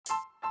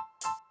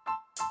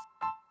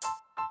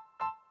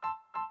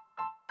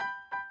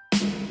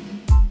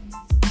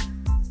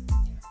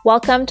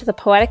Welcome to the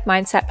Poetic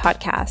Mindset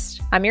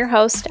Podcast. I'm your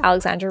host,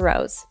 Alexandra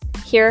Rose.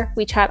 Here,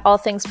 we chat all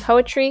things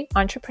poetry,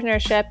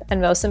 entrepreneurship,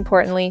 and most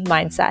importantly,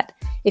 mindset.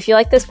 If you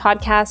like this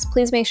podcast,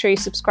 please make sure you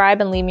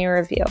subscribe and leave me a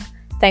review.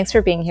 Thanks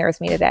for being here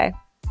with me today.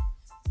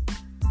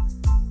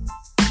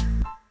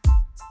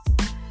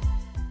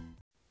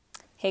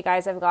 Hey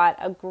guys, I've got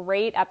a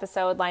great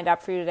episode lined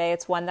up for you today.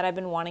 It's one that I've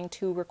been wanting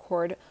to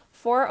record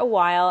for a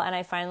while, and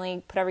I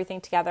finally put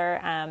everything together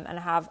and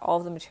have all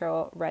of the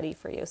material ready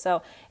for you.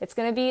 So it's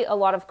going to be a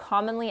lot of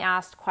commonly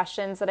asked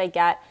questions that I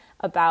get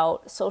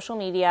about social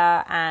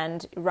media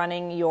and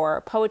running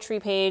your poetry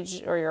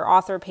page or your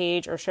author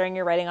page or sharing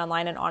your writing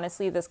online. And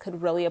honestly, this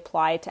could really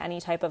apply to any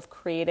type of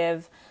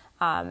creative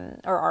or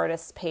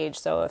artist page.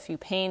 So if you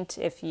paint,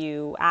 if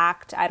you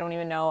act, I don't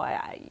even know,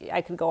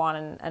 I could go on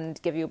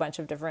and give you a bunch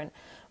of different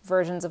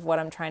versions of what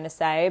I'm trying to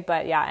say.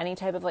 But yeah, any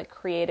type of like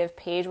creative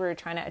page where you're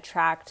trying to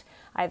attract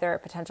either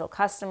potential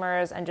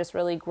customers and just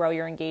really grow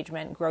your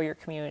engagement, grow your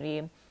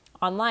community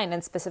online.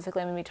 And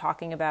specifically, I'm going to be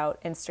talking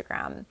about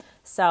Instagram.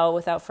 So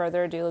without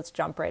further ado, let's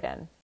jump right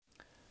in.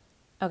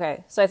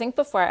 Okay, so I think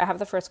before I have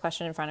the first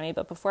question in front of me,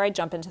 but before I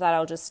jump into that,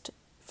 I'll just,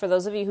 for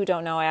those of you who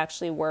don't know, I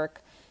actually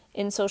work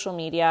in social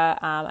media.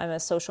 I'm a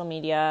social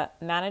media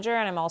manager,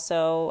 and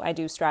I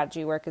do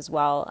strategy work as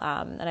well.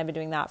 And I've been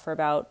doing that for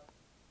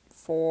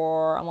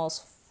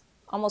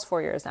almost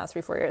 4 years now,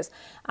 3-4 years.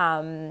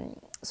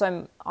 So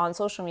I'm on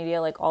social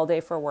media like all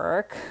day for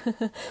work,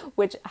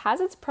 which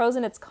has its pros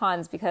and its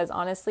cons, because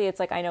honestly, it's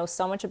like I know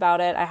so much about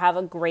it. I have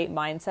a great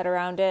mindset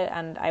around it,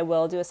 and I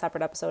will do a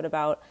separate episode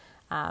about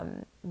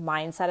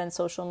mindset and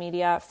social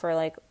media for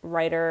like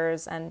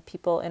writers and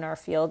people in our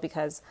field,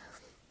 because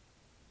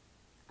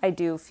I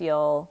do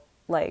feel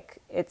like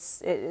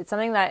it's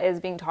something that is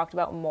being talked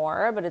about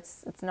more, but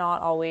it's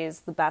not always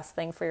the best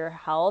thing for your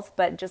health.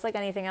 But just like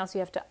anything else, you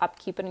have to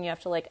upkeep it, and you have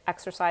to like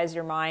exercise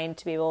your mind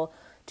to be able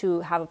to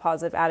have a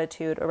positive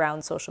attitude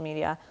around social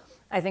media.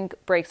 I think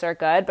breaks are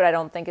good, but I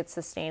don't think it's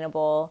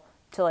sustainable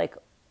to like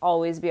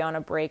always be on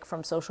a break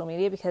from social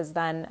media, because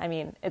then, I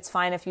mean, it's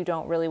fine if you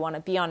don't really want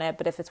to be on it,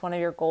 but if it's one of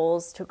your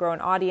goals to grow an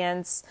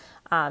audience,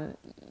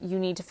 you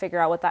need to figure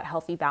out what that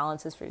healthy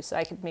balance is for you. So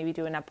I could maybe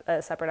do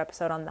a separate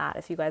episode on that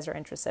if you guys are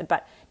interested.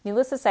 But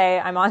needless to say,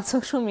 I'm on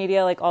social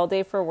media like all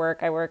day for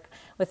work. I work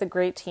with a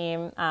great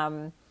team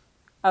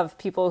of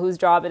people whose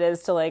job it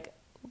is to like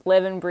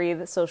live and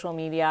breathe social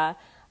media.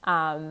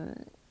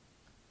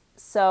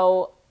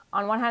 So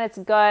on one hand, it's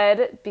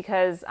good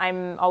because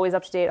I'm always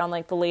up to date on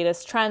like the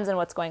latest trends and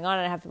what's going on,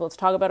 and I have people to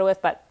talk about it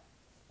with. But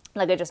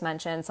like I just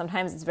mentioned,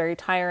 sometimes it's very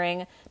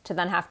tiring to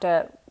then have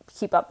to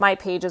keep up my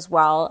page as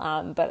well.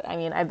 But I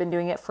mean, I've been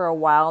doing it for a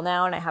while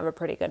now, and I have a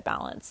pretty good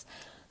balance.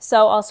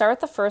 So I'll start with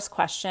the first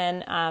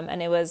question,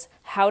 and it was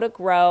how to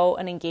grow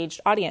an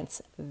engaged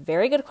audience.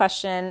 Very good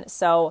question.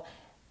 So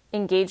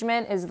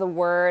engagement is the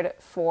word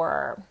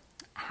for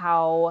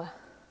how,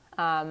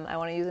 I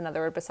want to use another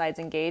word besides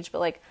engage,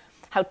 but like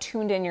how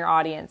tuned in your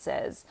audience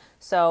is.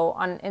 So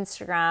on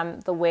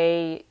Instagram, the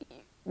way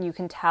you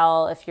can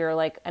tell if you're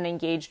like an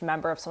engaged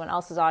member of someone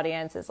else's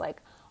audience is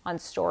like on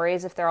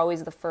stories. If they're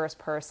always the first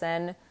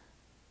person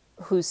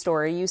whose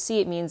story you see,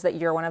 it means that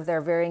you're one of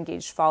their very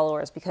engaged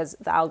followers, because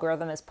the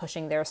algorithm is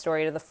pushing their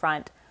story to the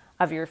front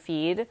of your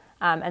feed.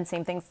 And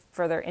same thing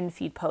for their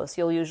in-feed posts.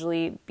 You'll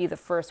usually be the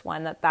first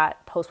one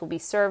that post will be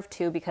served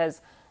to,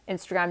 because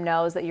Instagram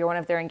knows that you're one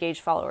of their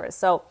engaged followers.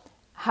 So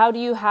how do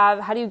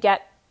you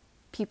get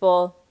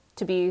people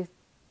to be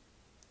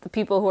the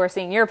people who are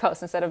seeing your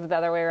posts instead of the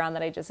other way around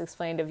that I just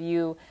explained, of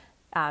you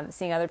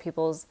seeing other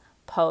people's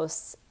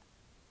posts?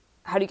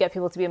 How do you get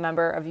people to be a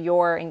member of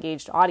your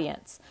engaged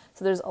audience?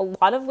 So there's a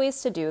lot of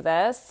ways to do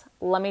this.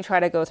 Let me try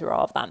to go through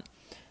all of them.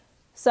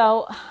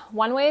 So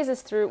one way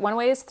is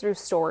through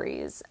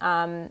stories.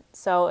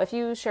 So if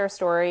you share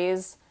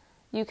stories,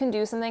 you can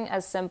do something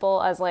as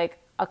simple as like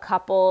a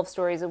couple of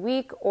stories a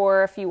week,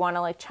 or if you want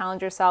to like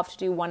challenge yourself to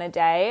do one a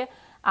day.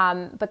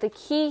 But the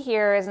key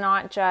here is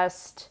not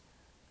just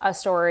a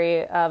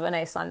story of a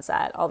nice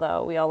sunset,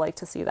 although we all like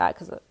to see that,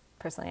 because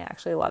personally I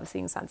actually love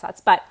seeing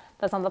sunsets, but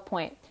that's not the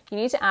point. You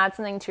need to add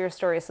something to your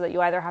story so that you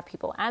either have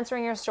people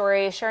answering your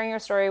story, sharing your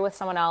story with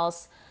someone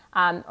else,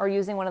 or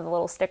using one of the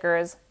little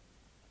stickers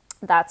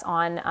that's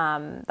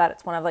on,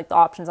 that's one of like the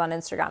options on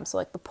Instagram. So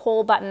like the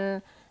poll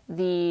button,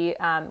 the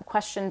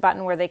question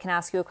button where they can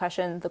ask you a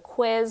question, the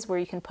quiz where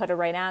you can put a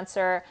right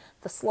answer,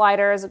 the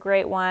slider is a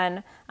great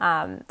one.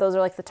 Those are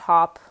like the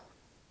top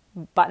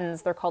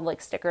buttons. They're called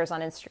like stickers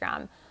on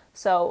Instagram.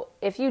 So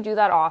if you do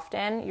that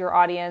often, your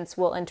audience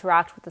will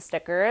interact with the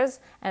stickers,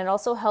 and it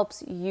also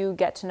helps you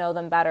get to know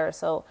them better.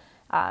 So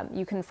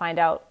you can find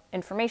out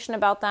information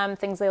about them,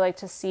 things they like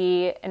to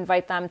see,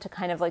 invite them to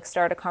kind of like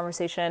start a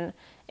conversation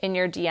in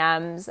your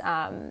DMs,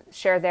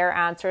 share their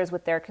answers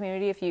with their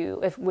community.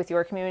 With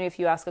your community, if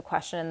you ask a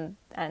question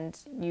and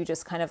you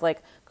just kind of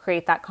like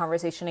create that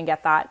conversation and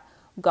get that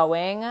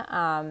going,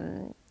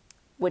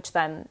 which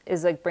then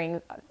is like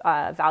bring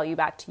value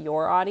back to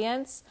your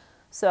audience.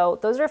 So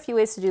those are a few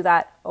ways to do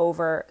that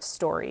over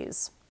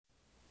stories.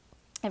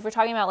 If we're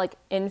talking about like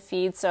in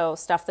feed, so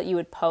stuff that you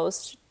would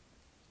post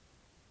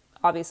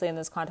obviously in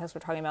this context,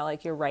 we're talking about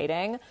like your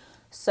writing.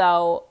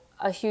 So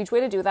a huge way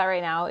to do that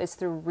right now is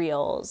through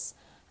Reels.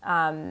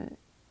 I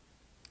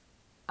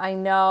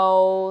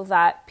know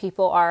that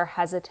people are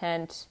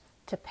hesitant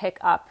to pick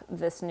up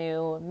this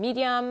new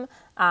medium.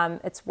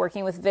 It's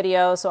working with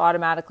video, so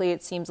automatically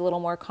it seems a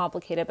little more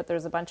complicated, but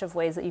there's a bunch of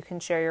ways that you can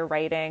share your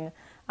writing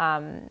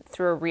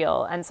through a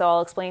Reel. And so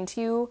I'll explain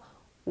to you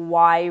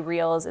why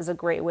Reels is a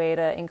great way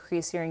to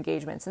increase your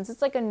engagement. Since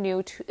it's like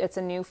it's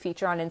a new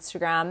feature on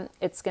Instagram,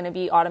 it's going to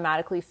be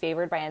automatically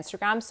favored by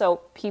Instagram.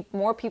 So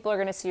more people are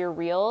going to see your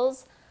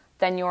Reels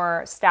than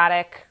your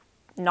static,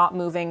 not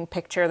moving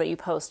picture that you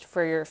post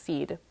for your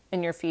feed,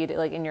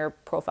 like in your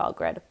profile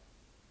grid.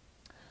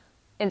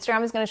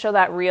 Instagram is going to show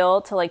that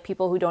Reel to like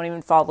people who don't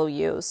even follow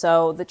you.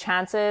 So the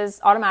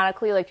chances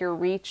automatically, like your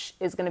reach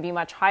is going to be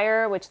much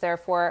higher, which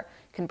therefore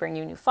can bring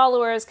you new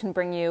followers, can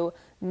bring you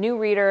new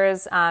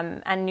readers,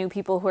 and new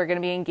people who are going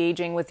to be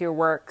engaging with your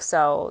work.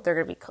 So they're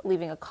going to be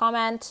leaving a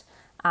comment.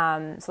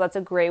 So that's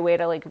a great way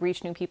to like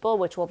reach new people,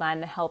 which will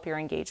then help your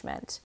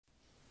engagement.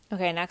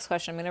 Okay, next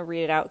question. I'm going to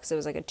read it out because it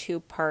was like a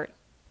 2-part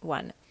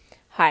one.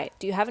 Hi,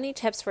 do you have any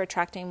tips for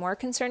attracting more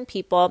concerned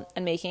people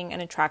and making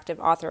an attractive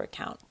author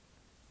account?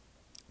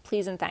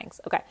 Please and thanks.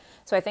 Okay,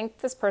 so I think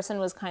this person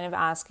was kind of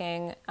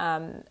asking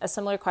a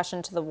similar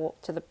question to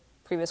the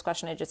previous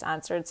question I just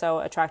answered. So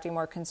attracting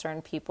more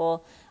concerned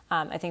people,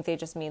 I think they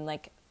just mean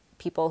like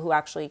people who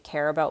actually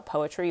care about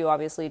poetry. You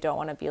obviously don't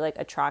want to be like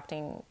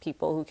attracting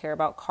people who care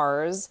about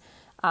cars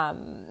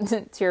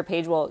to your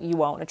page. Well, you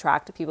won't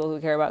attract people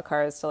who care about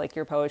cars to like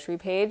your poetry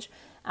page.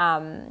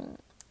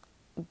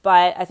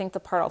 But I think the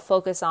part I'll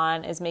focus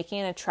on is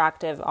making an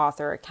attractive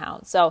author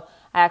account. So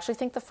I actually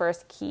think the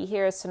first key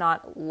here is to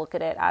not look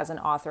at it as an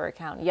author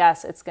account.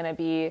 Yes, it's going to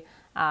be,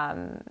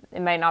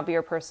 it might not be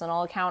your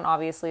personal account.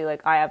 Obviously,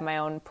 like I have my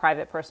own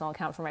private personal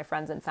account for my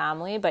friends and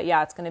family, but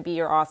yeah, it's going to be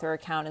your author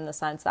account in the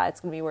sense that it's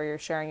going to be where you're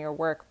sharing your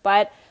work.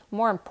 But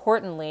more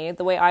importantly,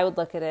 the way I would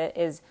look at it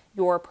is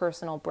your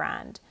personal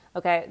brand.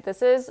 Okay,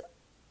 this is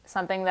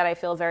something that I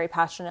feel very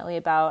passionately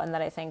about and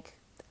that I think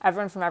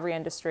everyone from every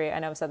industry, I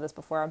know I've said this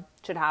before,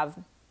 should have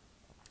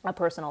a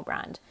personal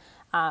brand.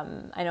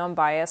 I know I'm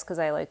biased because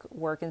I like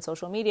work in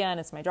social media and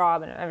it's my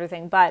job and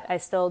everything, but I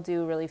still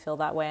do really feel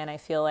that way. And I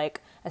feel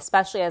like,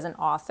 especially as an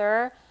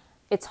author,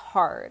 it's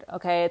hard,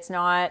 okay? It's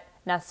not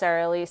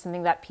necessarily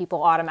something that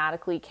people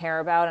automatically care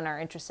about and are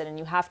interested in.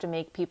 You have to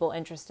make people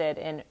interested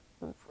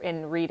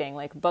in reading.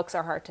 Like books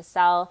are hard to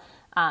sell.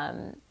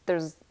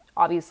 There's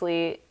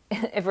obviously,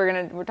 if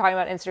we're talking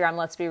about Instagram,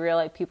 let's be real,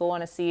 like people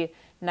want to see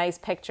nice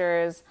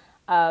pictures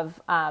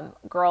of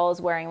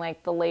girls wearing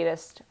like the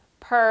latest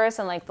purse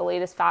and like the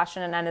latest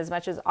fashion. And then as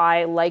much as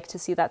I like to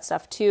see that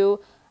stuff too,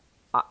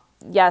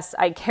 yes,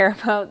 I care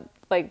about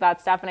like that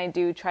stuff and I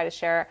do try to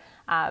share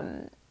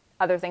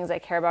other things I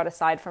care about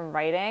aside from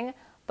writing.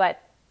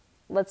 But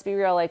let's be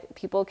real, like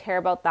people care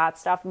about that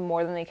stuff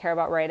more than they care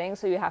about writing.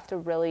 So you have to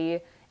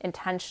really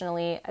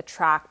intentionally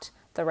attract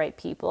the right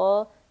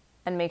people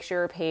and make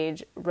sure your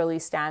page really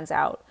stands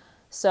out.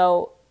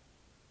 So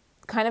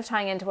kind of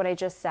tying into what I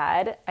just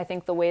said, I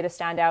think the way to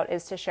stand out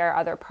is to share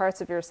other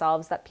parts of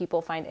yourselves that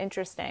people find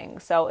interesting.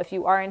 So if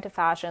you are into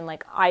fashion,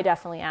 like I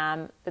definitely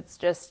am, it's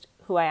just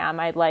who I am.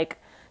 I'd like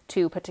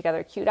to put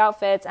together cute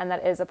outfits, and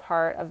that is a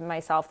part of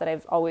myself that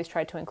I've always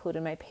tried to include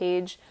in my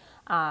page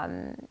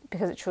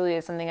because it truly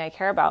is something I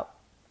care about.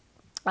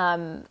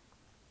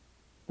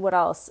 What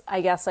else?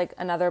 I guess like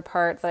another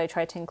part that I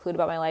try to include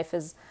about my life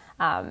is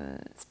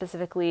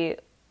specifically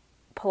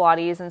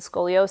Pilates and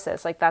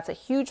scoliosis. Like that's a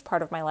huge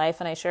part of my life,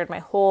 and I shared my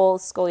whole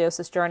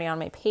scoliosis journey on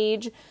my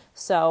page.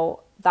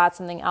 So that's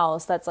something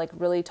else that's like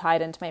really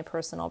tied into my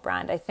personal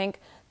brand. I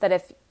think that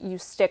if you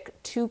stick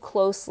too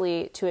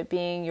closely to it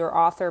being your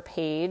author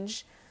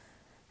page,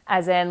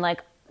 as in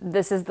like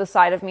this is the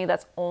side of me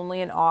that's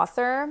only an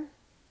author,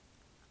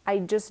 I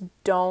just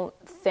don't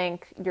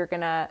think you're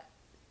gonna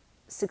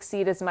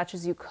succeed as much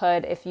as you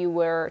could if you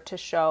were to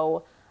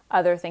show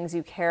other things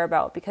you care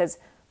about, because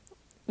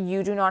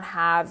you do not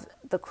have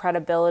the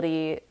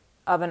credibility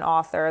of an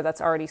author that's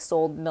already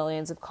sold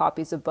millions of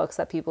copies of books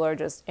that people are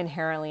just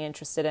inherently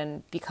interested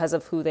in because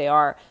of who they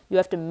are. You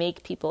have to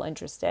make people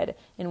interested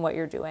in what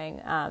you're doing.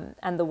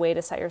 And the way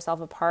to set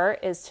yourself apart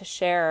is to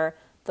share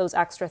those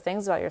extra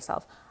things about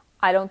yourself.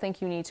 I don't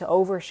think you need to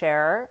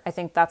overshare. I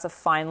think that's a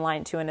fine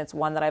line too, and it's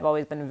one that I've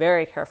always been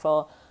very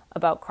careful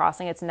about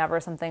crossing. It's never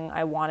something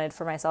I wanted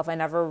for myself. I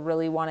never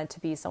really wanted to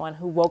be someone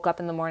who woke up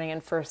in the morning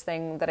and first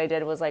thing that I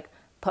did was like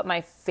put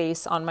my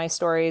face on my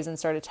stories and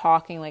started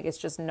talking. Like it's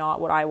just not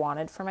what I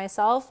wanted for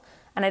myself.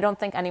 And I don't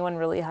think anyone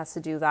really has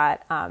to do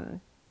that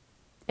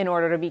in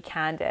order to be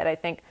candid. I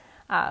think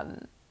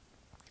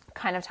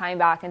kind of tying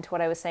back into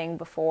what I was saying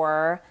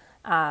before,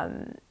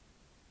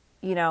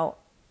 you know,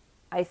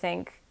 I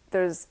think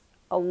there's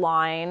a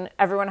line.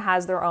 Everyone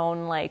has their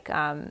own like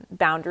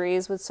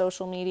boundaries with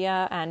social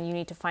media, and you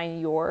need to find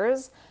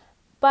yours.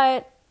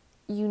 But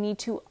you need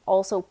to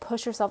also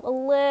push yourself a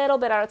little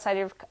bit outside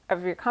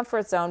of your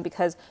comfort zone,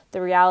 because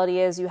the reality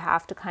is you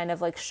have to kind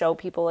of like show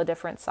people a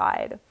different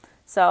side.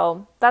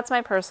 So that's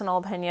my personal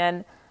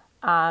opinion.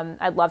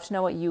 I'd love to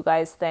know what you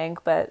guys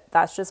think, but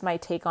that's just my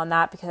take on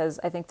that, because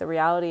I think the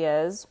reality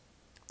is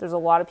there's a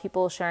lot of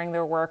people sharing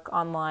their work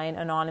online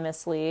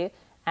anonymously,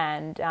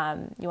 and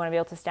you want to be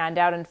able to stand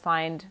out and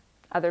find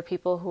other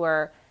people who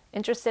are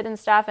interested in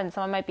stuff, and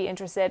someone might be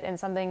interested in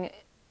something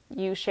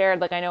you shared.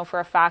 Like, I know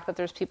for a fact that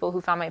there's people who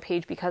found my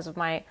page because of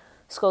my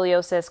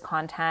scoliosis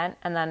content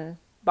and then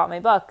bought my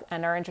book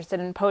and are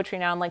interested in poetry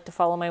now and like to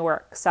follow my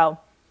work. So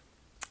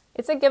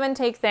it's a give and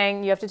take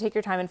thing. You have to take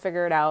your time and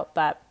figure it out.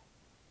 But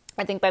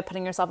I think by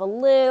putting yourself a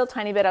little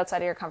tiny bit outside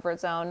of your comfort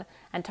zone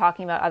and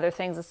talking about other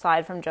things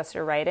aside from just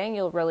your writing,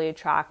 you'll really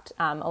attract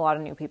a lot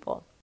of new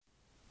people.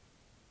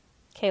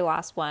 Okay,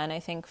 last one, I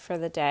think, for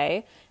the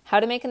day.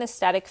 How to make an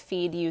aesthetic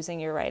feed using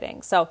your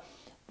writing. So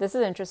this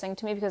is interesting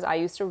to me because I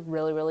used to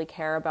really, really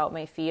care about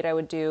my feed. I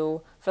would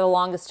do, for the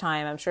longest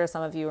time, I'm sure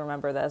some of you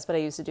remember this, but I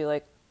used to do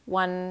like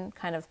one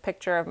kind of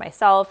picture of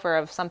myself or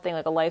of something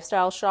like a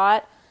lifestyle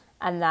shot,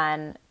 and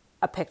then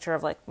a picture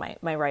of like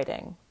my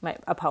writing,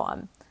 a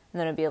poem. And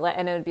then it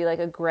would be like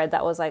a grid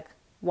that was like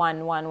one.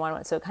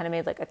 So it kind of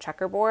made like a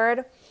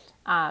checkerboard,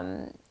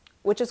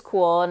 which is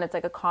cool. And it's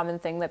like a common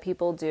thing that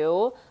people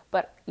do.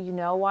 But you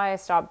know why I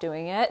stopped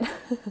doing it?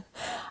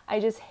 I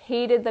just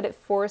hated that it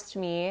forced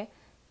me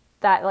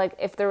that, like,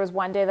 if there was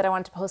one day that I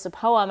wanted to post a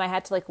poem, I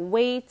had to like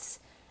wait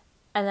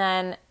and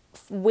then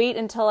wait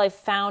until I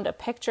found a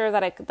picture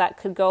that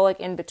could go like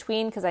in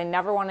between, because I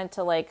never wanted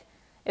to, like,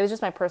 it was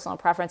just my personal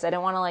preference. I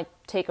didn't want to like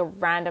take a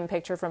random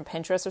picture from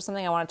Pinterest or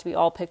something. I wanted it to be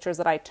all pictures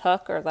that I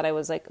took or that I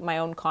was like my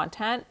own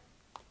content.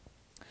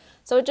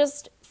 So it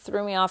just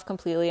threw me off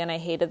completely, and I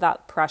hated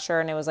that pressure,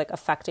 and it was like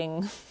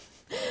affecting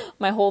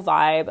my whole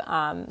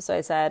vibe. So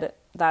I said,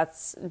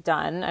 that's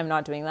done. I'm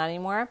not doing that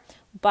anymore.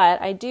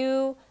 But I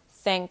do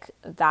think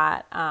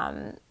that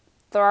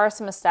there are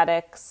some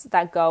aesthetics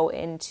that go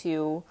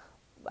into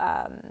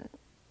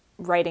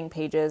writing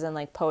pages and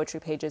like poetry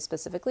pages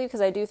specifically,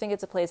 because I do think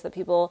it's a place that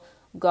people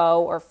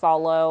go or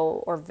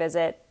follow or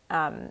visit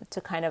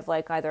to kind of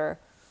like either,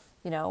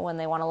 you know, when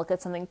they want to look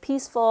at something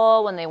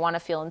peaceful, when they want to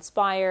feel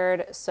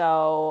inspired.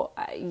 So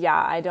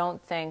yeah, I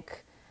don't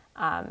think,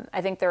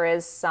 I think there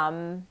is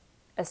some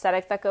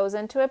aesthetic that goes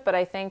into it, but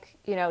I think,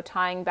 you know,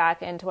 tying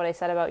back into what I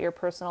said about your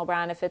personal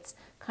brand, if it's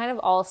kind of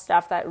all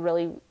stuff that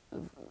really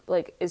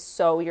like is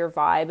so your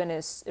vibe and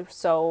is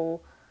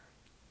so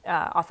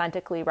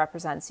authentically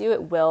represents you,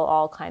 it will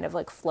all kind of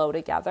like flow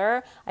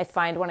together. I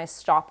find when I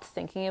stopped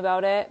thinking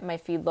about it, my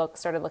feed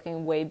started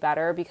looking way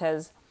better,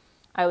 because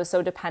I was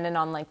so dependent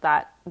on like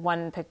that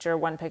one picture,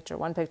 one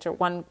quote,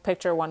 one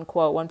picture,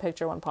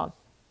 one poem,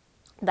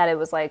 that it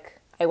was like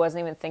I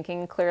wasn't even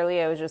thinking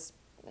clearly. I was just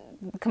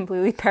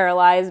completely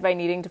paralyzed by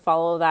needing to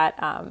follow that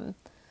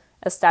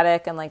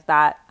aesthetic and like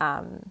that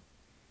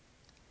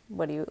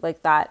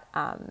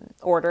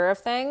order of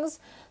things.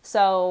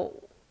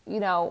 So, you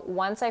know,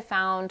 once I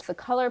found the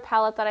color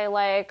palette that I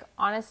like,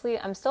 honestly,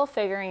 I'm still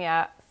figuring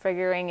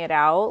it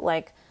out.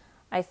 Like,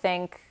 I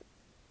think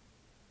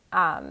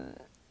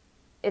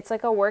it's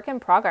like a work in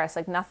progress.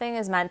 Like, nothing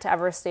is meant to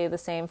ever stay the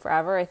same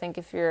forever. I think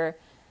if you're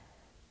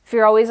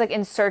always like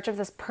in search of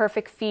this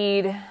perfect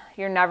feed,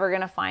 you're never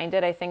going to find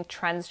it. I think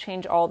trends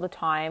change all the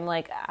time.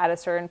 Like, at a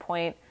certain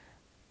point,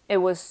 it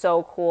was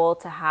so cool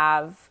to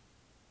have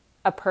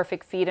a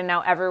perfect feed, and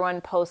now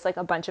everyone posts like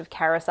a bunch of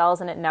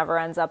carousels and it never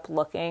ends up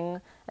looking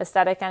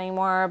aesthetic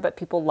anymore, but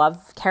people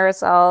love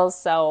carousels.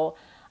 So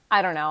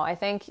I don't know. I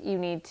think you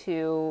need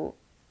to,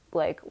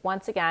 like,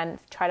 once again,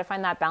 try to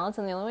find that balance,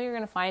 and the only way you're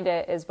going to find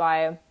it is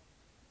by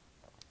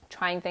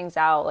trying things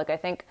out. Like, I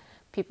think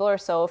people are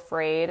so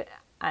afraid,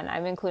 and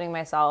I'm including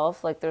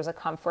myself, like there's a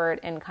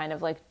comfort in kind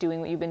of like doing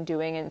what you've been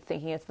doing and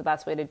thinking it's the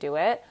best way to do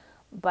it.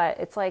 But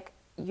it's like,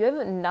 you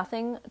have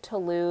nothing to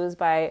lose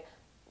by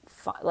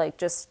like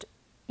just,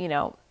 you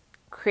know,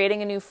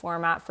 creating a new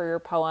format for your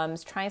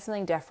poems, trying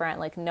something different.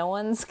 Like, no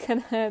one's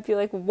gonna be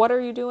like, what are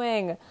you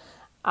doing?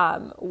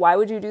 Why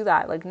would you do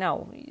that? Like,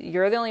 no,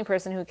 you're the only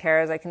person who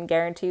cares. I can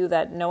guarantee you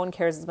that no one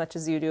cares as much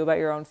as you do about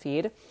your own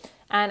feed.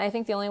 And I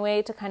think the only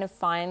way to kind of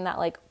find that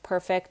like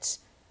perfect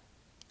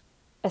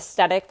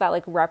aesthetic that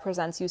like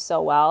represents you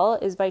so well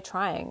is by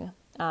trying.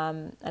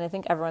 And I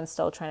think everyone's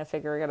still trying to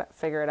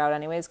figure it out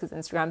anyways, because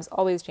Instagram's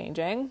always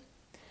changing.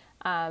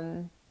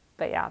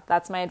 But yeah,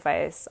 that's my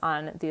advice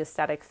on the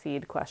aesthetic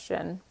feed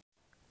question.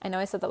 I know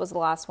I said that was the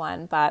last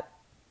one, but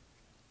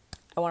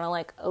I want to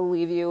like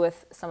leave you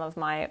with some of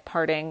my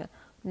parting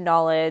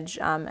knowledge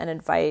and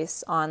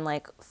advice on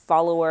like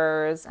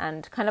followers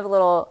and kind of a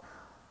little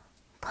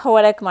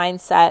poetic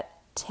mindset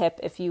tip,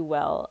 if you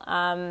will.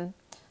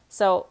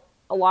 So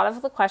a lot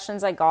of the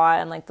questions I got,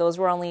 and like those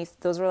were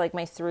like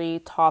my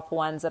 3 top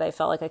ones that I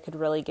felt like I could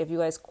really give you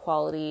guys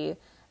quality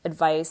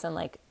advice and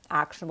like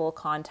actionable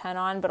content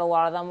on, but a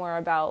lot of them were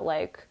about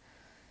like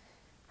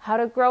how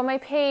to grow my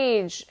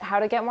page, how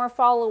to get more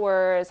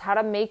followers, how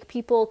to make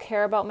people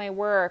care about my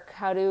work,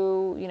 how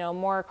to, you know,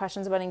 more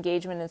questions about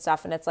engagement and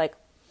stuff. And it's like,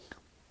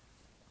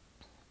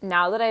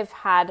 now that I've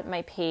had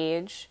my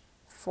page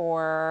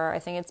for, I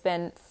think it's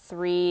been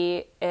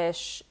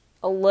 3-ish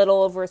a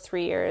little over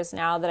 3 years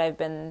now that I've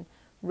been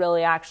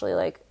really actually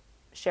like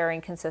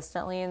sharing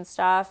consistently and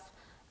stuff.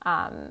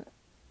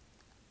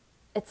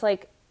 It's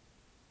like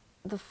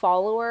the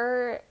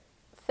follower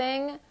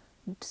thing,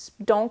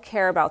 don't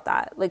care about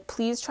that. Like,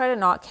 please try to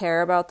not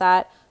care about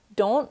that.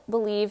 Don't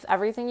believe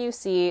everything you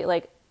see.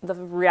 Like, the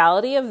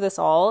reality of this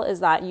all is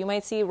that you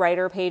might see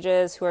writer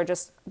pages who are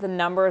just, the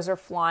numbers are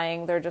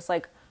flying. They're just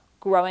like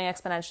growing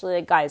exponentially.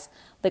 Like, guys,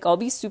 like, I'll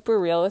be super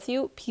real with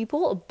you.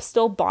 People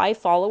still buy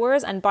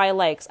followers and buy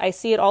likes. I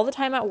see it all the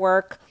time at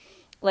work.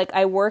 Like,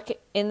 I work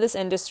in this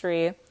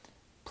industry.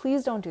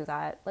 Please don't do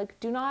that. Like,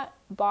 do not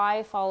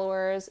buy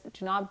followers.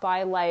 Do not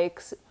buy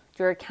likes.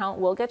 Your account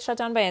will get shut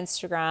down by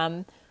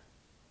Instagram.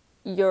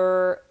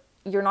 You're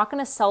not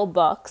going to sell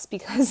books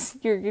because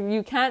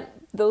you can't,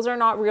 those are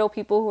not real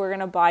people who are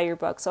going to buy your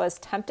book. So as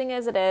tempting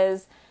as it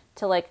is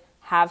to like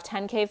have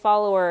 10K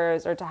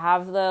followers or to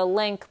have the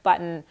link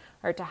button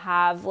or to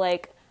have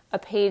like a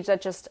page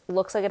that just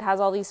looks like it has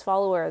all these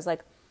followers,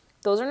 like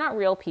those are not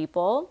real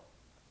people.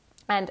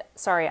 And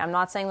sorry, I'm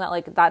not saying that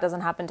like that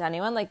doesn't happen to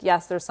anyone. Like,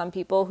 yes, there's some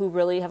people who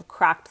really have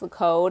cracked the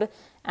code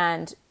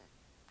and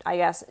I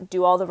guess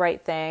do all the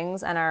right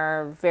things and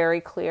are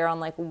very clear on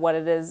like what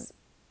it is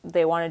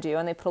they want to do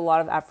and they put a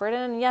lot of effort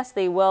in. And yes,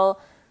 they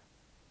will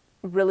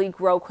really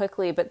grow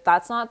quickly, but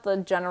that's not the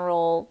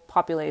general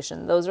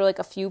population. Those are like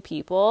a few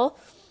people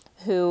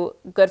who,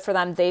 good for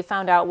them, they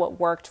found out what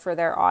worked for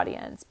their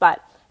audience.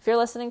 But if you're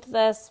listening to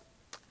this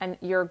and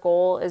your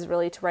goal is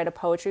really to write a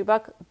poetry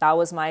book, that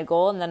was my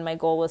goal. And then my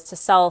goal was to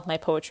sell my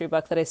poetry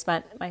book that I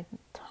spent my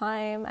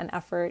time and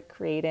effort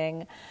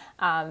creating.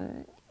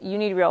 You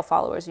need real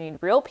followers. You need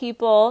real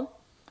people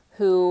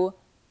who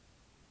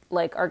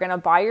like are going to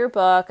buy your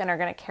book and are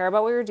going to care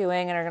about what you're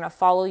doing and are going to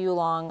follow you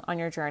along on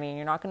your journey. And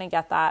you're not going to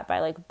get that by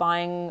like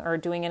buying or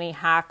doing any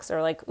hacks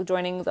or like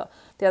joining the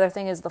other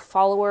thing is the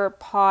follower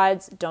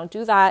pods. Don't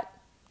do that.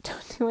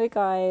 Don't do it,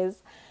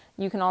 guys.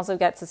 You can also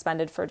get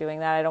suspended for doing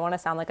that. I don't want to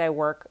sound like I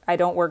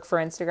don't work for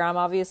Instagram,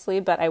 obviously,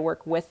 but I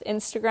work with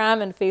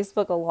Instagram and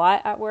Facebook a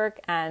lot at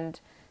work. And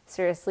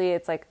seriously,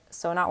 it's like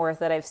so not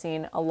worth it. I've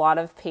seen a lot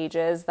of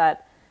pages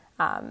that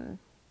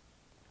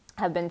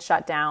have been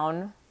shut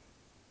down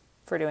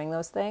for doing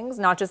those things.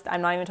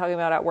 I'm not even talking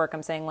about at work.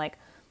 I'm saying like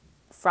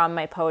from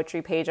my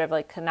poetry page, I've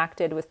like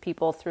connected with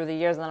people through the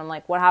years and then I'm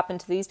like, what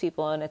happened to these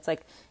people? And it's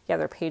like, yeah,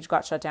 their page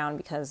got shut down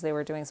because they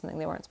were doing something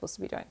they weren't supposed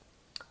to be doing.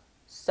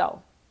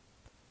 So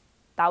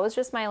that was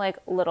just my like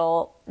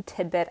little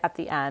tidbit at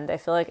the end. I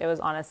feel like it was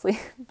honestly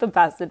the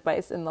best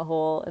advice in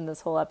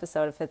this whole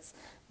episode. If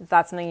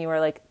that's something you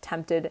were like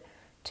tempted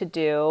to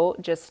do,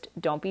 just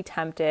don't be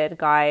tempted,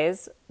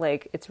 guys.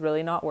 Like, it's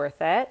really not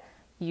worth it.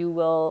 You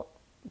will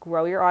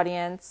grow your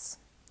audience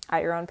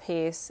at your own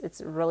pace.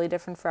 It's really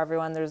different for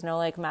everyone. There's no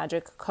like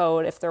magic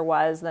code. If there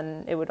was,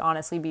 then it would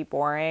honestly be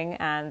boring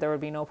and there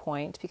would be no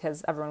point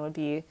because everyone would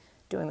be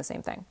doing the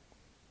same thing.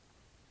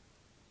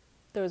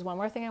 There was one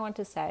more thing I want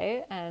to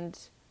say and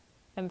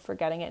I'm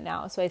forgetting it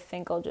now. So I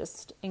think I'll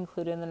just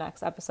include it in the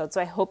next episode.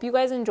 So I hope you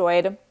guys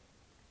enjoyed.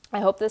 I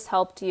hope this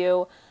helped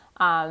you.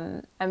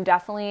 I'm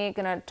definitely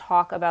going to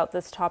talk about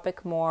this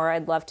topic more.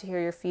 I'd love to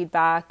hear your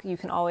feedback. You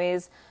can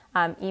always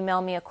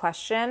email me a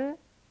question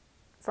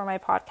for my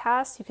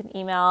podcast. You can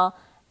email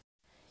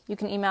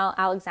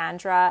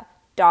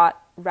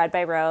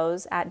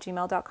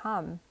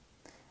alexandra.redbyrose@gmail.com.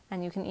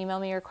 And you can email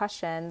me your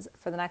questions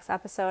for the next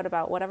episode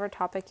about whatever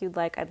topic you'd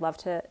like. I'd love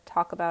to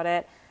talk about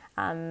it.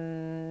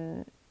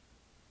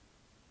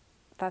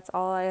 That's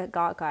all I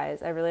got,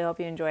 guys. I really hope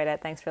you enjoyed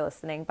it. Thanks for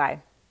listening. Bye.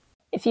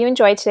 If you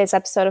enjoyed today's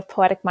episode of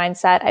Poetic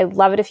Mindset, I'd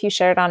love it if you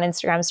shared it on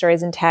Instagram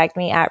stories and tagged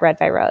me at Red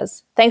by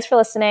Rose. Thanks for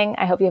listening.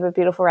 I hope you have a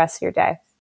beautiful rest of your day.